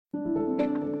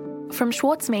From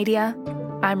Schwartz Media,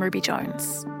 I'm Ruby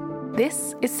Jones.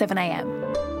 This is 7am.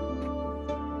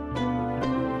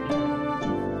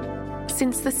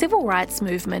 Since the civil rights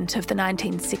movement of the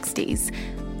 1960s,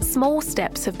 small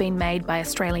steps have been made by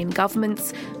Australian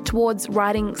governments towards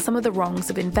righting some of the wrongs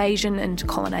of invasion and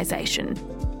colonisation.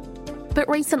 But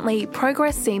recently,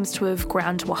 progress seems to have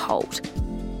ground to a halt.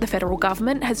 The federal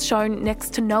government has shown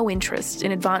next to no interest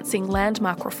in advancing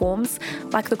landmark reforms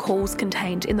like the calls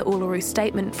contained in the Uluru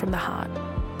Statement from the Heart.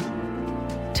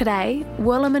 Today,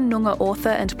 Wuurlumun Noongar author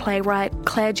and playwright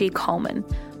Claire G. Coleman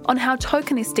on how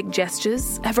tokenistic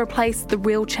gestures have replaced the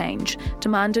real change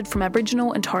demanded from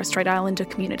Aboriginal and Torres Strait Islander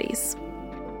communities.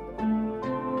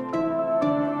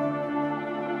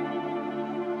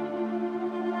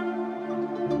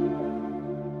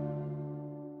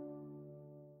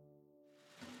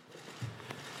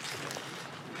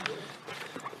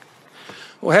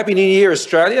 Well, Happy New Year,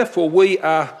 Australia, for we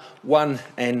are one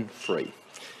and free.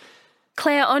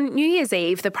 Claire, on New Year's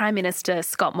Eve, the Prime Minister,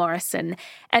 Scott Morrison,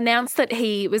 announced that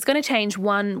he was going to change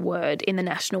one word in the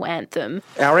national anthem.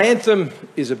 Our anthem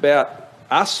is about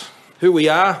us, who we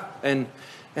are, and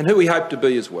who we hope to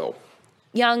be as well.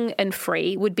 Young and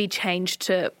free would be changed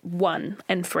to one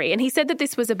and free. And he said that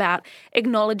this was about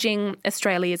acknowledging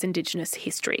Australia's Indigenous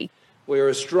history. We're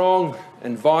a strong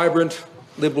and vibrant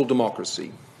liberal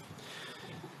democracy.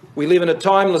 We live in a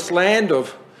timeless land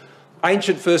of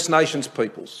ancient First Nations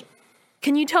peoples.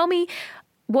 Can you tell me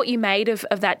what you made of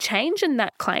that change and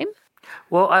that claim?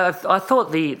 Well, I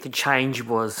thought the change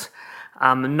was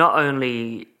not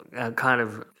only kind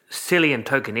of silly and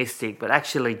tokenistic, but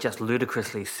actually just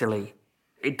ludicrously silly.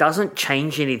 It doesn't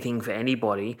change anything for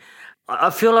anybody.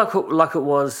 I feel like it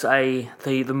was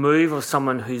the move of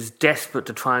someone who's desperate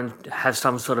to try and have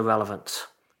some sort of relevance.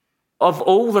 Of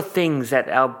all the things that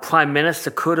our Prime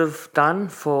Minister could have done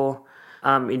for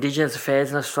Indigenous affairs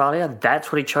in Australia,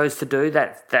 that's what he chose to do.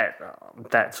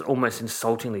 That's almost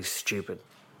insultingly stupid.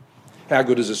 How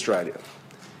good is Australia?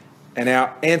 And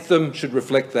our anthem should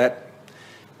reflect that.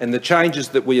 And the changes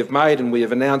that we have made and we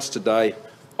have announced today,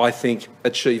 I think,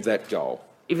 achieve that goal.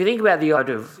 If you think about the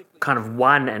idea of kind of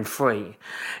one and free,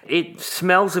 it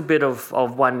smells a bit of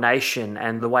One Nation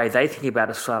and the way they think about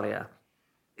Australia.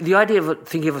 The idea of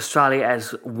thinking of Australia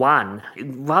as one,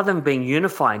 rather than being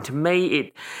unifying, to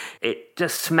me, it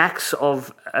just smacks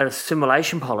of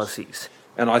assimilation policies.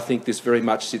 And I think this very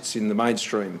much sits in the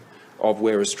mainstream of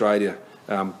where Australia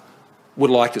would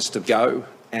like us to go.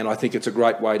 And I think it's a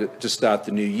great way to start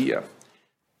the new year.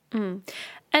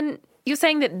 And you're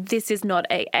saying that this is not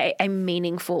a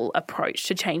meaningful approach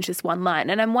to change this one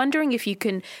line. And I'm wondering if you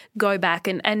can go back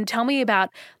and tell me about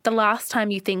the last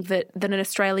time you think that an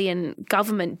Australian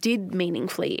government did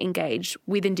meaningfully engage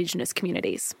with Indigenous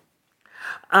communities.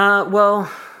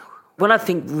 Well, when I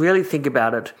really think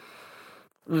about it,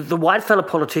 the white fella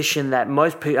politician that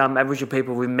most Aboriginal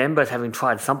people remember as having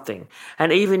tried something,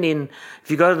 and even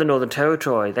if you go to the Northern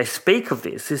Territory, they speak of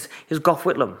this, is Gough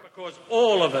Whitlam. Because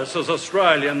all of us as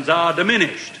Australians are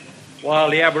diminished, while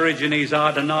the Aborigines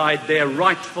are denied their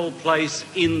rightful place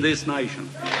in this nation.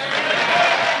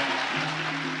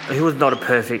 He was not a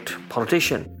perfect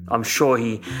politician. I'm sure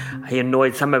he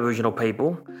annoyed some Aboriginal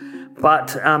people,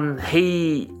 but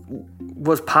he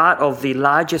was part of the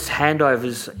largest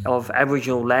handovers of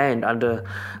Aboriginal land under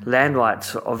land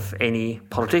rights of any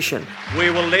politician.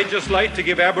 We will legislate to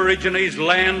give Aborigines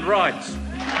land rights.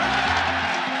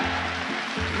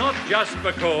 Not just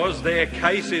because their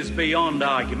case is beyond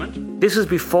argument. This is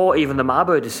before even the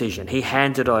Mabo decision. He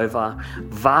handed over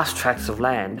vast tracts of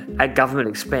land at government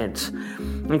expense,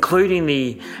 including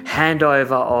the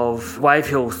handover of Wave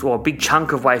Hill, or a big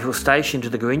chunk of Wave Hill Station, to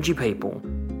the Gurindji people.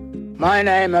 My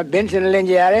name is Benson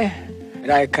Lingiari,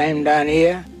 and I came down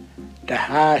here to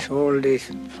ask all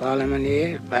this Parliament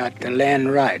here about the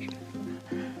land right.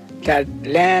 That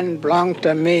land belonged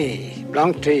to me,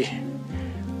 belonged to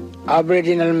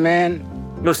Aboriginal men.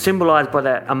 It was symbolised by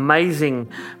that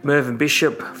amazing Mervyn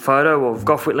Bishop photo of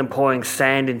Gough Whitlam pouring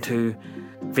sand into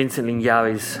Vincent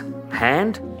Lingiari's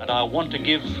hand. And I want to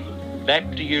give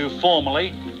back to you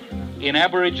formally, in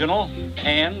Aboriginal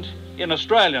and in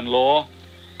Australian law,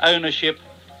 ownership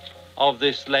of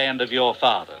this land of your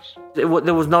fathers. There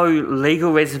was no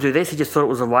legal reason to do this. He just thought it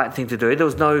was the right thing to do. There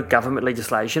was no government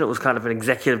legislation. It was kind of an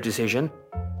executive decision.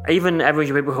 Even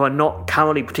Aboriginal people who are not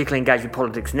currently particularly engaged with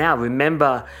politics now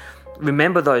remember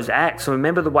those acts, and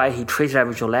remember the way he treated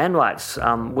Aboriginal land rights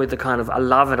with a kind of a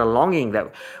love and a longing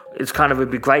that it's kind of, it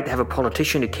would be great to have a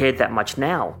politician who cared that much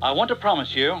now. I want to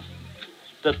promise you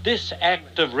that this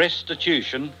act of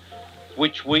restitution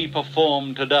which we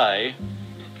perform today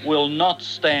will not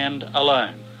stand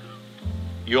alone.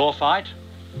 Your fight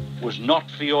was not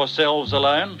for yourselves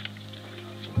alone,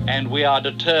 and we are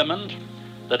determined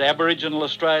that Aboriginal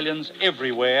Australians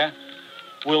everywhere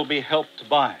will be helped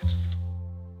by it.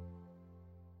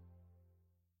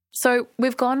 So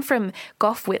we've gone from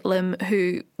Gough Whitlam,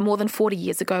 who more than 40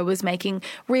 years ago was making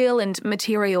real and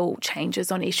material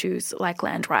changes on issues like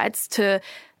land rights, to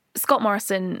Scott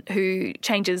Morrison, who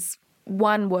changes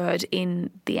one word in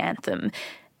the anthem.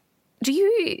 Do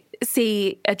you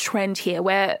see a trend here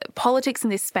where politics in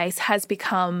this space has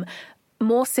become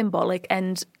more symbolic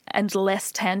and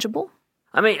less tangible?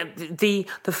 I mean,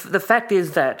 the fact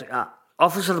is that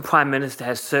Office of the Prime Minister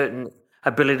has certain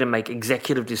ability to make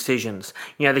executive decisions.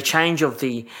 You know, the change of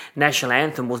the national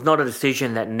anthem was not a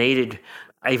decision that needed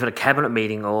even a cabinet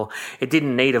meeting, or it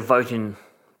didn't need a vote in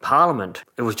Parliament.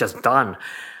 It was just done.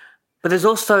 But there's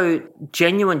also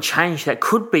genuine change that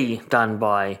could be done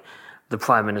by the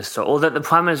Prime Minister, or that the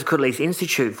Prime Minister could at least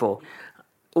institute for.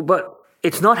 But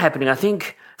it's not happening. I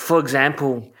think, for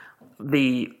example,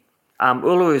 the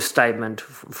Uluru Statement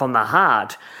from the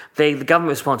Heart, the government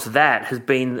response to that has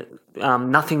been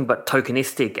nothing but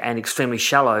tokenistic and extremely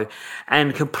shallow,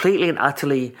 and completely and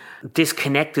utterly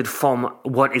disconnected from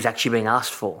what is actually being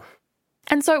asked for.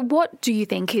 And so what do you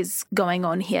think is going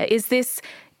on here? Is this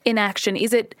inaction,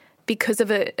 is it because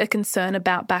of a concern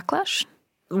about backlash?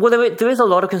 Well, there is a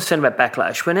lot of concern about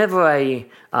backlash. Whenever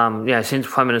since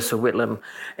Prime Minister Whitlam,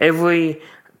 every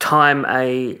time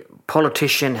a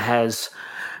politician has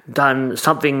done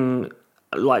something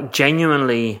like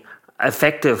genuinely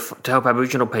effective to help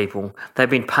Aboriginal people, they've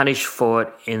been punished for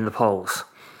it in the polls.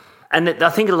 And I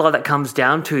think a lot of that comes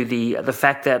down to the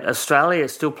fact that Australia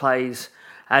still plays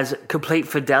as complete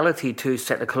fidelity to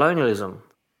settler colonialism.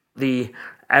 The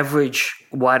average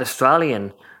white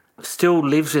Australian still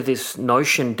lives with this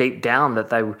notion deep down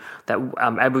that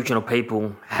Aboriginal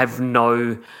people have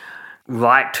no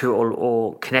right to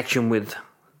or connection with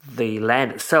the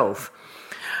land itself.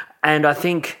 And I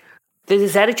think there's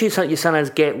this attitude that you sometimes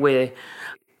get where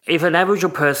if an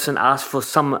Aboriginal person asks for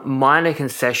some minor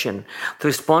concession, the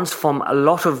response from a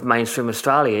lot of mainstream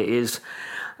Australia is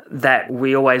that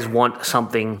we always want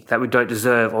something that we don't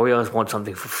deserve, or we always want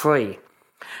something for free.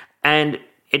 And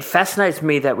it fascinates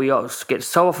me that we get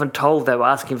so often told that we're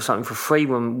asking for something for free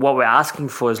when what we're asking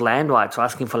for is land rights, or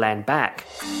asking for land back.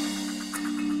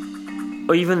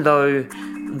 Or even though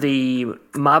the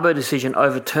Mabo decision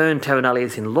overturned terra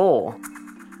nullius in law,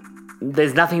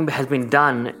 there's nothing has been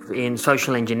done in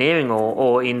social engineering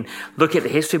or in looking at the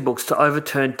history books to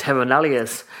overturn terra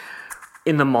nullius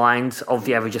in the minds of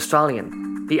the average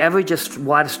Australian. The average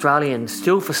white Australian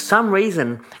still, for some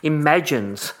reason,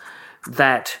 imagines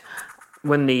that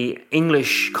when the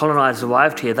English colonisers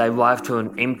arrived here, they arrived to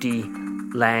an empty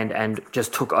land and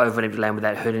just took over an empty land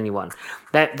without hurting anyone.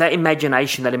 That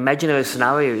imagination, that imaginary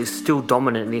scenario is still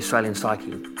dominant in the Australian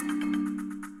psyche.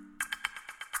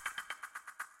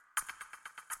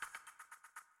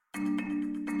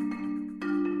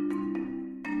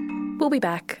 We'll be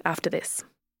back after this.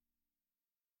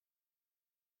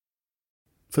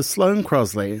 For Sloane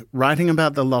Crosley, writing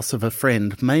about the loss of a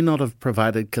friend may not have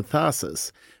provided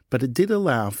catharsis, but it did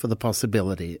allow for the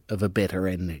possibility of a better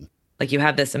ending. Like, you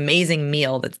have this amazing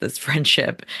meal that's this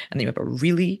friendship, and then you have a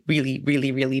really, really,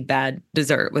 really, really bad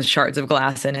dessert with shards of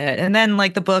glass in it. And then,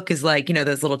 like, the book is like,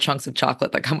 those little chunks of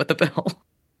chocolate that come with the bill.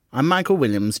 I'm Michael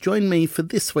Williams. Join me for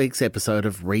this week's episode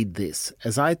of Read This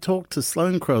as I talk to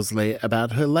Sloane Crosley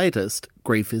about her latest,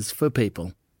 Grief is for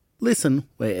People. Listen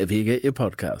wherever you get your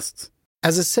podcasts.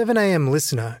 As a 7am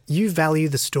listener, you value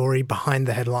the story behind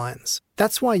the headlines.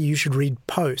 That's why you should read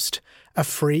Post, a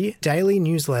free daily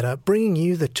newsletter bringing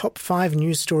you the top 5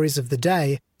 news stories of the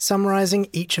day, summarising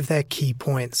each of their key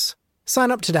points.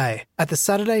 Sign up today at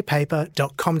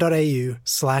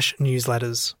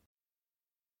thesaturdaypaper.com.au/newsletters.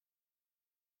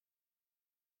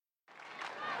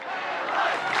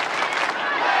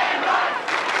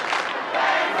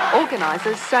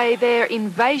 Organisers say their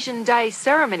Invasion Day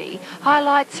ceremony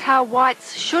highlights how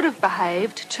whites should have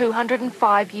behaved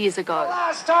 205 years ago.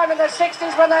 Last time in the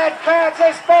 60s when they had crowds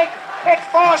this big, it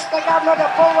forced the government to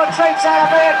pull the troops out of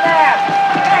Vietnam.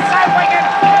 Let's hope we can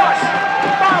force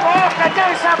Bob Hawke to do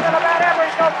something about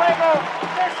Aboriginal people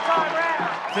this time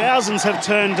round. Thousands have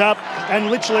turned up and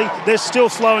literally they're still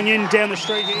flowing in down the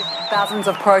street here. Thousands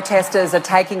of protesters are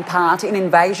taking part in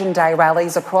Invasion Day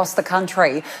rallies across the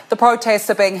country. The protests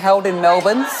are being held in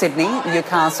Melbourne, Sydney,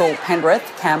 Newcastle, Penrith,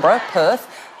 Canberra, Perth,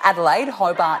 Adelaide,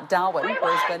 Hobart, Darwin,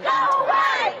 Brisbane and Townsville.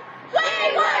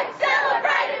 We won't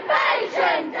celebrate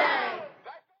Invasion Day!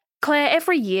 Claire,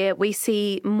 every year we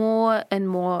see more and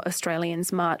more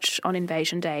Australians march on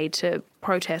Invasion Day to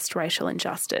protest racial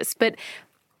injustice. But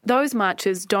those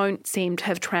marches don't seem to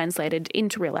have translated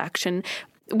into real action,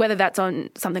 whether that's on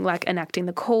something like enacting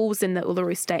the calls in the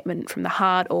Uluru Statement from the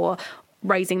Heart or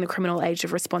raising the criminal age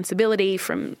of responsibility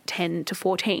from 10 to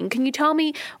 14. Can you tell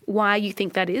me why you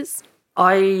think that is?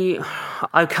 I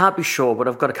can't be sure, but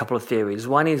I've got a couple of theories.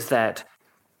 One is that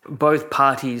both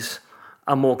parties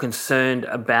are more concerned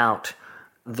about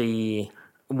the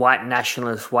white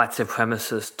nationalist, white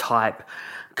supremacist type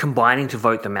combining to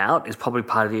vote them out is probably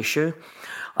part of the issue.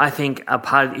 I think a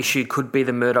part of the issue could be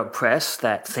the Murdoch press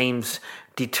that seems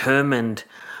determined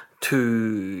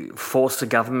to force the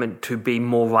government to be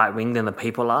more right-wing than the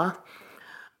people are.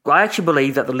 I actually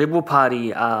believe that the Liberal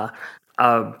Party are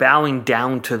bowing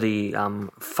down to the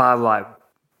far-right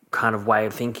kind of way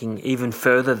of thinking even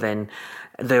further than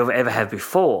they've ever have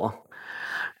before.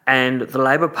 And the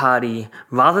Labor Party,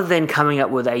 rather than coming up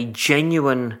with a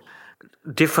genuine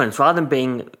difference, rather than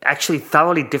being actually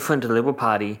thoroughly different to the Liberal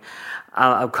Party,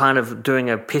 are kind of doing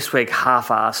a pissweak,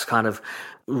 half-assed kind of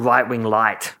right-wing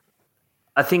light.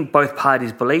 I think both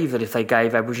parties believe that if they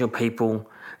gave Aboriginal people,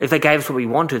 if they gave us what we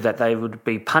wanted, that they would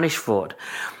be punished for it.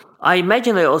 I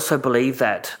imagine they also believe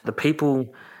that the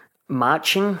people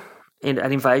marching at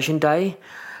Invasion Day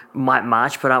might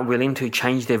march but aren't willing to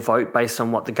change their vote based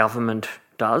on what the government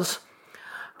does.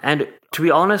 And to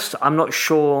be honest, I'm not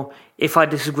sure if I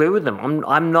disagree with them.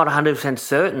 I'm not 100%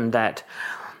 certain that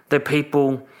the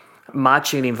people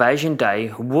marching at Invasion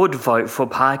Day would vote for a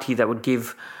party that would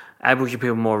give Aboriginal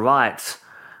people more rights.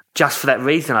 Just for that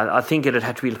reason, I think it'd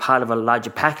have to be part of a larger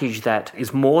package that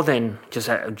is more than just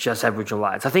Aboriginal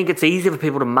rights. I think it's easy for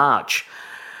people to march,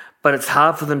 but it's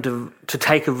hard for them to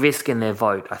take a risk in their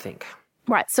vote, I think.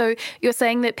 Right, so you're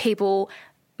saying that people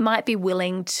might be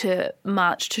willing to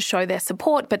march to show their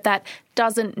support, but that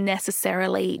doesn't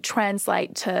necessarily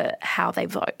translate to how they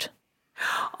vote.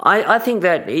 I think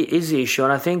that is the issue,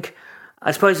 and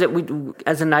I suppose that we,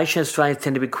 as a nation, Australians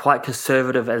tend to be quite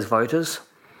conservative as voters.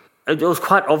 It was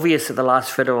quite obvious at the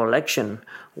last federal election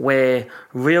where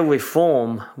real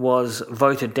reform was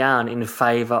voted down in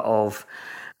favour of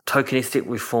tokenistic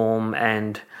reform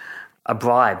and a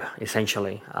bribe,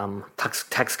 essentially,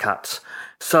 tax cuts.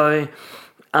 So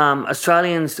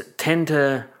Australians tend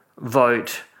to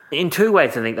vote in two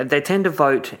ways, I think. They tend to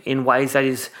vote in ways that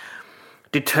is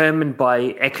determined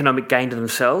by economic gain to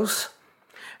themselves,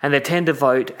 and they tend to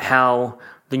vote how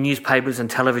the newspapers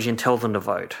and television tell them to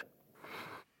vote.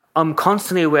 I'm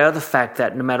constantly aware of the fact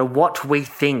that no matter what we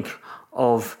think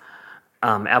of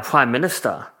our Prime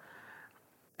Minister,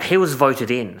 he was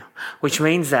voted in, which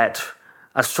means that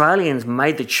Australians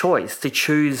made the choice to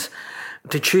choose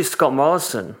Scott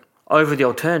Morrison over the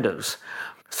alternatives.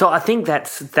 So I think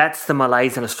that's the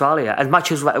malaise in Australia. As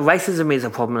much as racism is a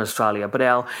problem in Australia, but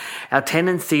our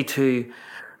tendency to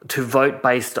vote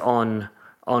based on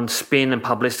spin and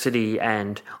publicity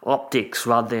and optics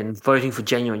rather than voting for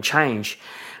genuine change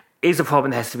is a problem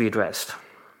that has to be addressed.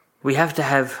 We have to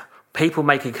have people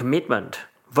make a commitment,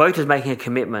 voters making a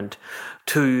commitment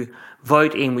to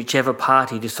vote in whichever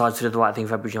party decides to do the right thing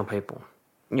for Aboriginal people.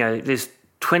 You know, there's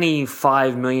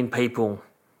 25 million people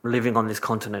living on this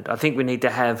continent. I think we need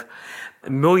to have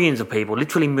millions of people,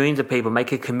 literally millions of people,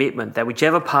 make a commitment that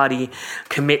whichever party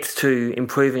commits to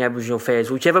improving Aboriginal affairs,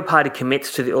 whichever party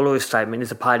commits to the Uluru Statement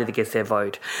is a party that gets their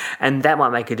vote. And that might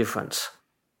make a difference.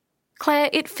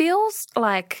 Claire, it feels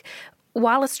like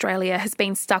while Australia has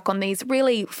been stuck on these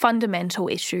really fundamental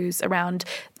issues around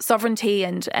sovereignty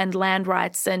and land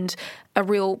rights and a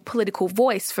real political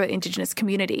voice for Indigenous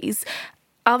communities,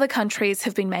 other countries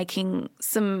have been making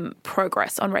some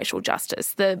progress on racial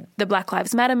justice. The Black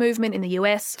Lives Matter movement in the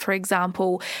US, for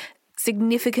example,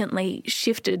 significantly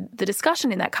shifted the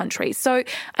discussion in that country. So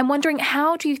I'm wondering,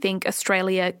 how do you think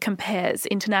Australia compares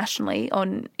internationally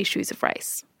on issues of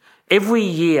race? Every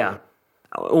year,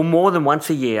 or more than once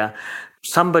a year,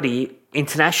 somebody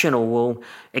international will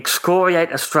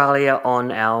excoriate Australia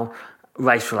on our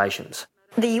race relations.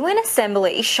 The UN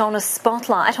Assembly shone a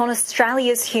spotlight on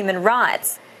Australia's human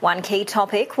rights. One key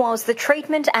topic was the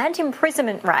treatment and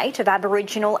imprisonment rate of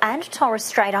Aboriginal and Torres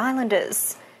Strait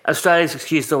Islanders. Australia's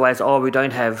excuse is always, we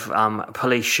don't have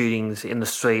police shootings in the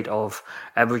street of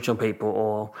Aboriginal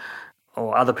people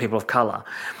or other people of colour.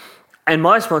 And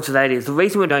my response to that is the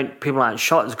reason people aren't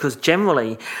shot is because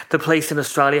generally the police in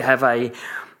Australia have a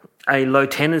low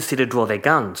tendency to draw their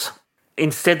guns.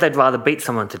 Instead, they'd rather beat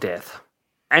someone to death.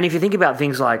 And if you think about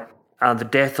things like the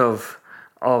death of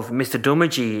Mr.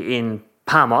 Doomadgee in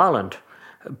Palm Island,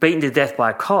 beaten to death by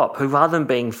a cop who, rather than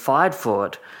being fired for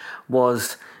it,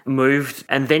 was moved,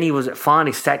 and then he was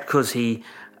finally sacked because he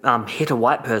hit a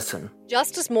white person.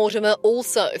 Justice Mortimer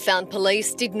also found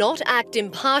police did not act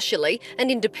impartially and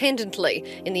independently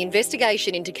in the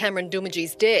investigation into Cameron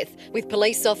Doomadgee's death, with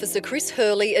police officer Chris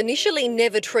Hurley initially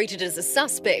never treated as a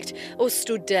suspect or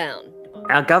stood down.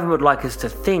 Our government would like us to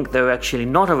think they're actually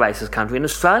not a racist country, and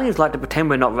Australians like to pretend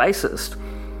we're not racist.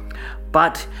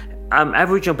 But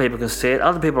Aboriginal people can see it,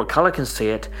 other people of colour can see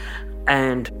it,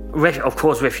 and of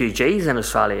course refugees in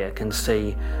Australia can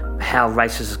see how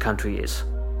racist this country is.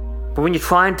 But when you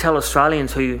try and tell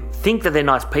Australians who think that they're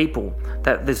nice people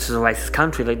that this is a racist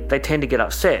country, they tend to get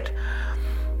upset.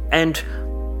 And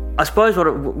I suppose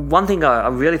one thing I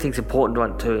really think is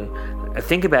important to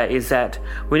think about is that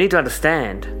we need to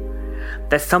understand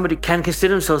that somebody can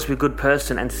consider themselves to be a good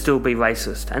person and still be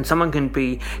racist, and someone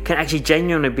can actually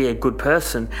genuinely be a good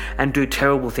person and do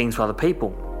terrible things for other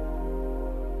people.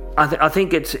 I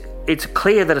think it's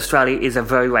clear that Australia is a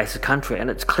very racist country, and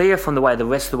it's clear from the way the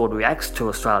rest of the world reacts to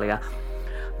Australia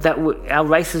that our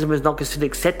racism is not considered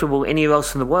acceptable anywhere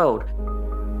else in the world.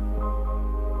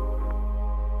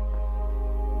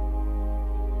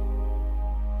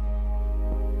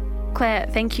 Claire,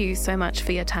 thank you so much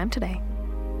for your time today.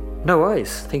 No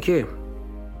worries, thank you.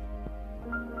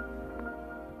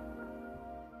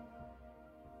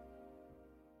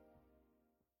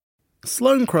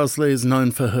 Sloane Crosley is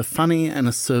known for her funny and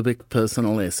acerbic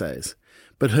personal essays,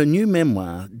 but her new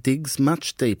memoir digs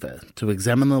much deeper to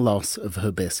examine the loss of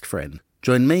her best friend.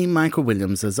 Join me, Michael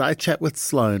Williams, as I chat with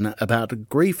Sloane about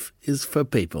Grief is for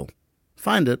People.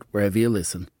 Find it wherever you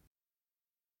listen.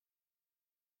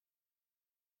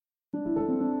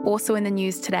 Also in the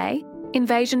news today,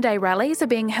 Invasion Day rallies are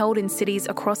being held in cities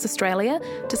across Australia,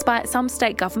 despite some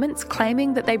state governments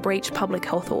claiming that they breach public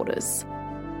health orders.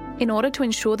 In order to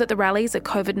ensure that the rallies are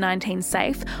COVID-19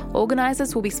 safe,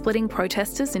 organisers will be splitting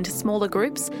protesters into smaller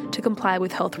groups to comply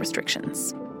with health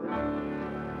restrictions.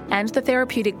 And the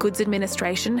Therapeutic Goods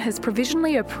Administration has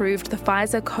provisionally approved the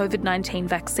Pfizer COVID-19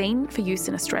 vaccine for use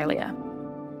in Australia.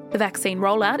 The vaccine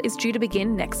rollout is due to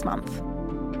begin next month.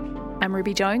 I'm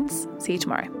Ruby Jones. See you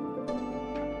tomorrow.